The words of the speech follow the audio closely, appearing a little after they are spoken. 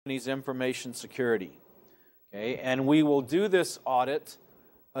company's information security. Okay, and we will do this audit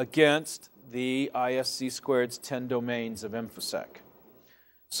against the ISC squared's 10 domains of InfoSec.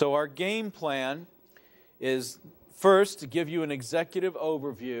 So our game plan is first to give you an executive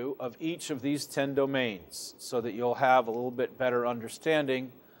overview of each of these 10 domains so that you'll have a little bit better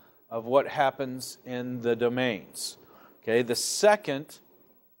understanding of what happens in the domains. Okay, the second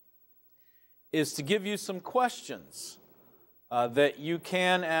is to give you some questions that you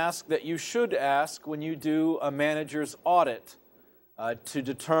can ask, that you should ask when you do a manager's audit to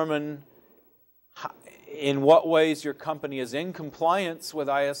determine in what ways your company is in compliance with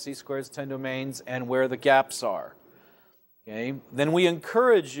ISC squared's 10 domains and where the gaps are. Okay? Then we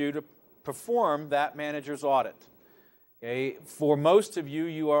encourage you to perform that manager's audit. Okay? For most of you,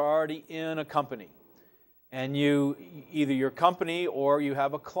 you are already in a company. And you, either your company or you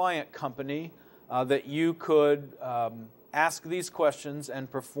have a client company that you could ask these questions and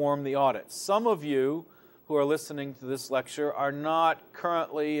perform the audit. Some of you who are listening to this lecture are not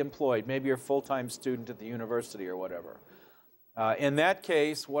currently employed. Maybe you're a full-time student at the university or whatever. In that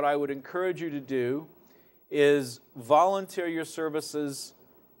case, what I would encourage you to do is volunteer your services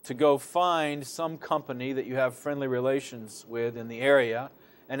to go find some company that you have friendly relations with in the area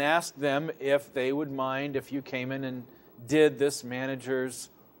and ask them if they would mind if you came in and did this manager's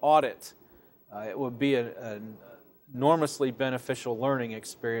audit. It would be an enormously beneficial learning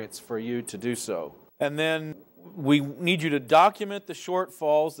experience for you to do so. And then we need you to document the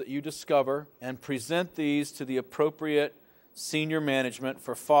shortfalls that you discover and present these to the appropriate senior management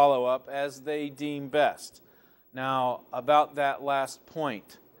for follow-up as they deem best. Now, about that last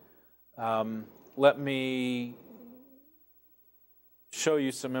point, let me show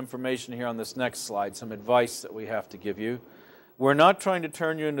you some information here on this next slide, some advice that we have to give you. We're not trying to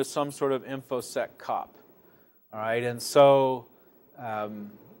turn you into some sort of InfoSec cop. All right, and so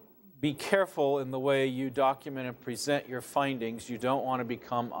be careful in the way you document and present your findings. You don't want to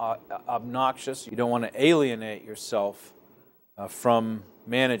become obnoxious. You don't want to alienate yourself from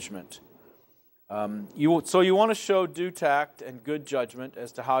management. So you want to show due tact and good judgment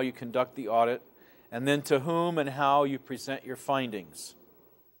as to how you conduct the audit, and then to whom and how you present your findings.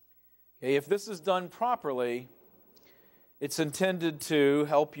 Okay, if this is done properly, it's intended to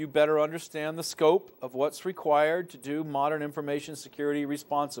help you better understand the scope of what's required to do modern information security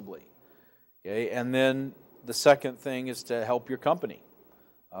responsibly. Okay, and then the second thing is to help your company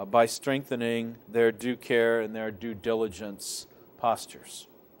by strengthening their due care and their due diligence postures.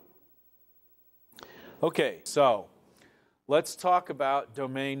 Okay, so let's talk about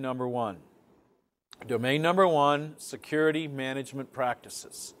domain number one. Domain number one, security management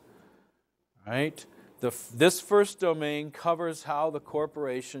practices. All right? This first domain covers how the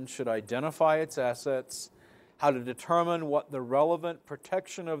corporation should identify its assets, how to determine what the relevant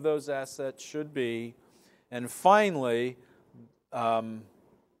protection of those assets should be, and finally,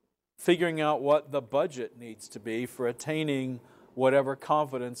 figuring out what the budget needs to be for attaining whatever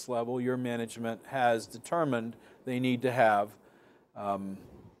confidence level your management has determined they need to have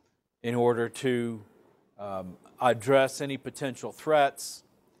in order to address any potential threats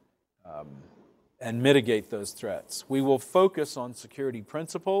and mitigate those threats. We will focus on security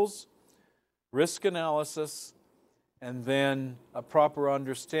principles, risk analysis, and then a proper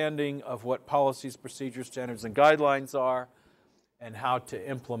understanding of what policies, procedures, standards, and guidelines are and how to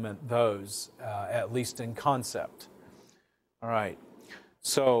implement those, at least in concept. All right,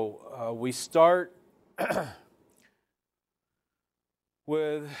 so we start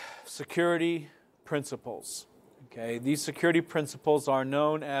with security principles. Okay, these security principles are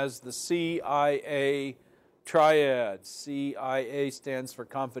known as the CIA triad. CIA stands for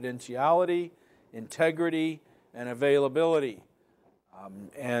confidentiality, integrity, and availability.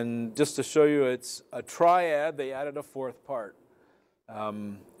 And just to show you it's a triad, they added a fourth part,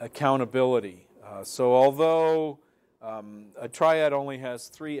 accountability. So although a triad only has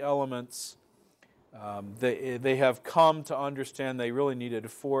 3 elements, they have come to understand they really needed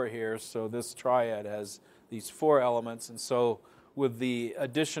 4 here, so this triad has these 4 elements, and so with the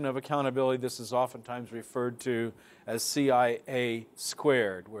addition of accountability, this is oftentimes referred to as CIA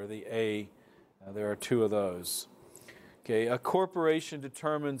squared, where the A, there are 2 of those. Okay, a corporation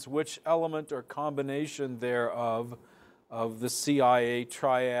determines which element or combination thereof of the CIA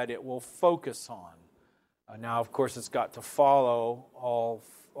triad it will focus on. Now, of course, it's got to follow all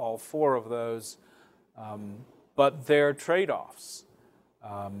 4 of those, but they're trade-offs.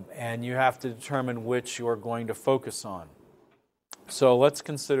 And you have to determine which you're going to focus on. So let's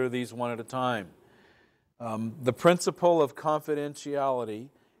consider these one at a time. The principle of confidentiality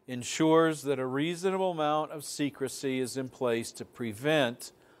ensures that a reasonable amount of secrecy is in place to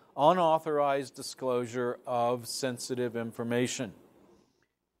prevent unauthorized disclosure of sensitive information.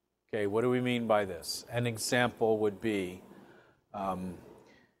 Okay, what do we mean by this? An example would be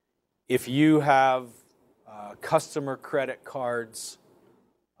if you have customer credit cards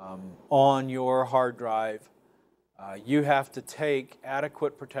on your hard drive, you have to take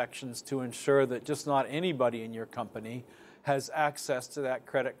adequate protections to ensure that just not anybody in your company has access to that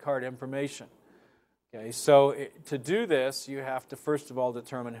credit card information. Okay, so to do this, you have to first of all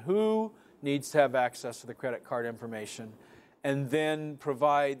determine who needs to have access to the credit card information, and then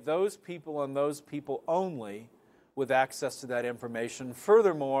provide those people and those people only with access to that information.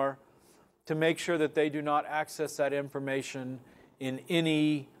 Furthermore, to make sure that they do not access that information in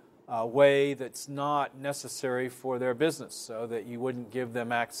any way that's not necessary for their business, so that you wouldn't give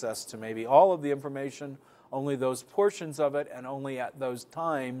them access to maybe all of the information, only those portions of it, and only at those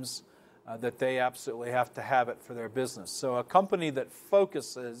times that they absolutely have to have it for their business. So a company that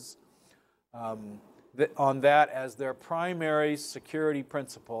focuses on that as their primary security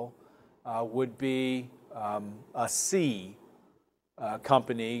principle would be a C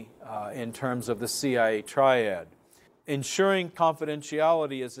company in terms of the CIA triad. Ensuring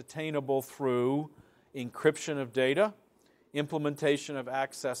confidentiality is attainable through encryption of data, implementation of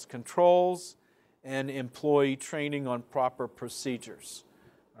access controls, and employee training on proper procedures.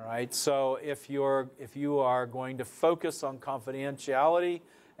 All right, so if you are going to focus on confidentiality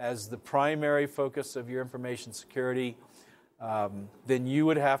as the primary focus of your information security, then you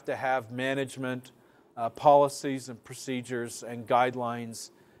would have to have management policies and procedures and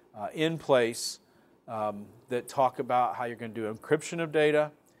guidelines in place that talk about how you're going to do encryption of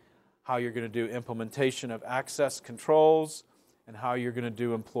data, how you're going to do implementation of access controls, and how you're going to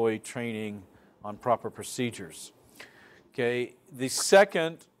do employee training on proper procedures. Okay, the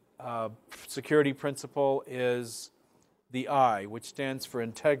second security principle is the I, which stands for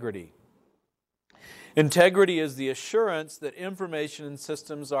integrity. Integrity is the assurance that information and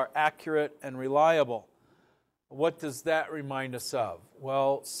systems are accurate and reliable. What does that remind us of?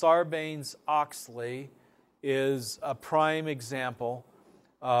 Well, Sarbanes-Oxley is a prime example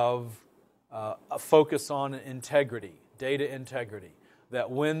of a focus on integrity, data integrity, that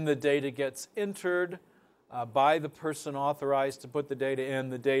when the data gets entered by the person authorized to put the data in,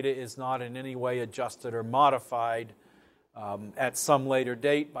 the data is not in any way adjusted or modified at some later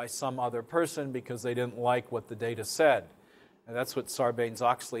date by some other person because they didn't like what the data said. And that's what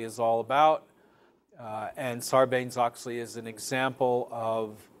Sarbanes-Oxley is all about. And Sarbanes-Oxley is an example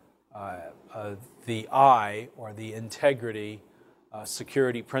of the I, or the integrity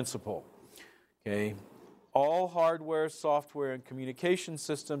security principle. Okay. All hardware, software, and communication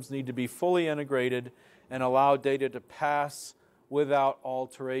systems need to be fully integrated and allow data to pass without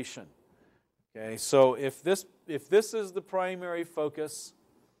alteration. Okay, so if this is the primary focus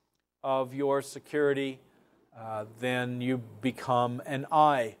of your security, then you become an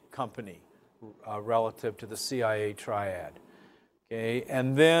I company relative to the CIA triad. Okay,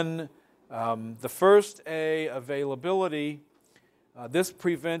 and then the first A, availability. This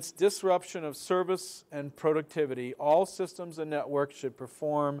prevents disruption of service and productivity. All systems and networks should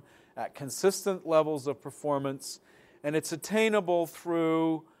perform at consistent levels of performance, and it's attainable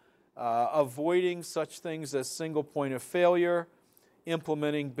through avoiding such things as single point of failure,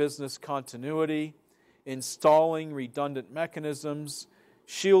 implementing business continuity, installing redundant mechanisms,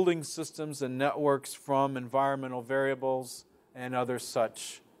 shielding systems and networks from environmental variables, and other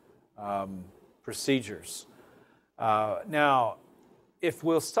such procedures. Now, if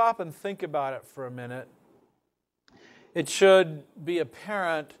we'll stop and think about it for a minute, it should be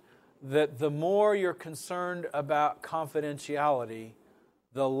apparent that the more you're concerned about confidentiality,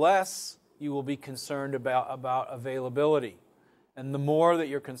 the less you will be concerned about availability. And the more that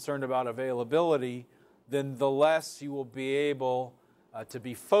you're concerned about availability, then the less you will be able to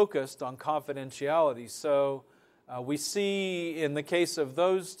be focused on confidentiality. So we see in the case of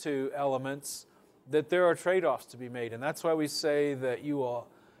those two elements that there are trade-offs to be made. And that's why we say that you will,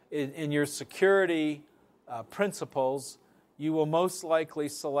 in your security principles, you will most likely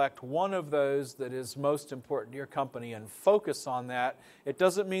select one of those that is most important to your company and focus on that. It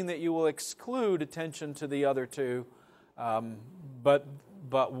doesn't mean that you will exclude attention to the other two, but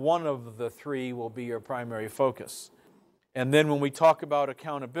one of the three will be your primary focus. And then when we talk about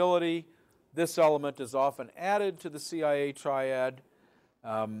accountability, this element is often added to the CIA triad.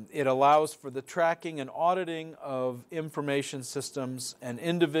 It allows for the tracking and auditing of information systems, and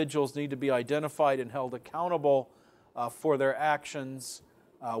individuals need to be identified and held accountable for their actions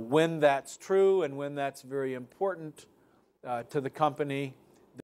when that's true and when that's very important to the company.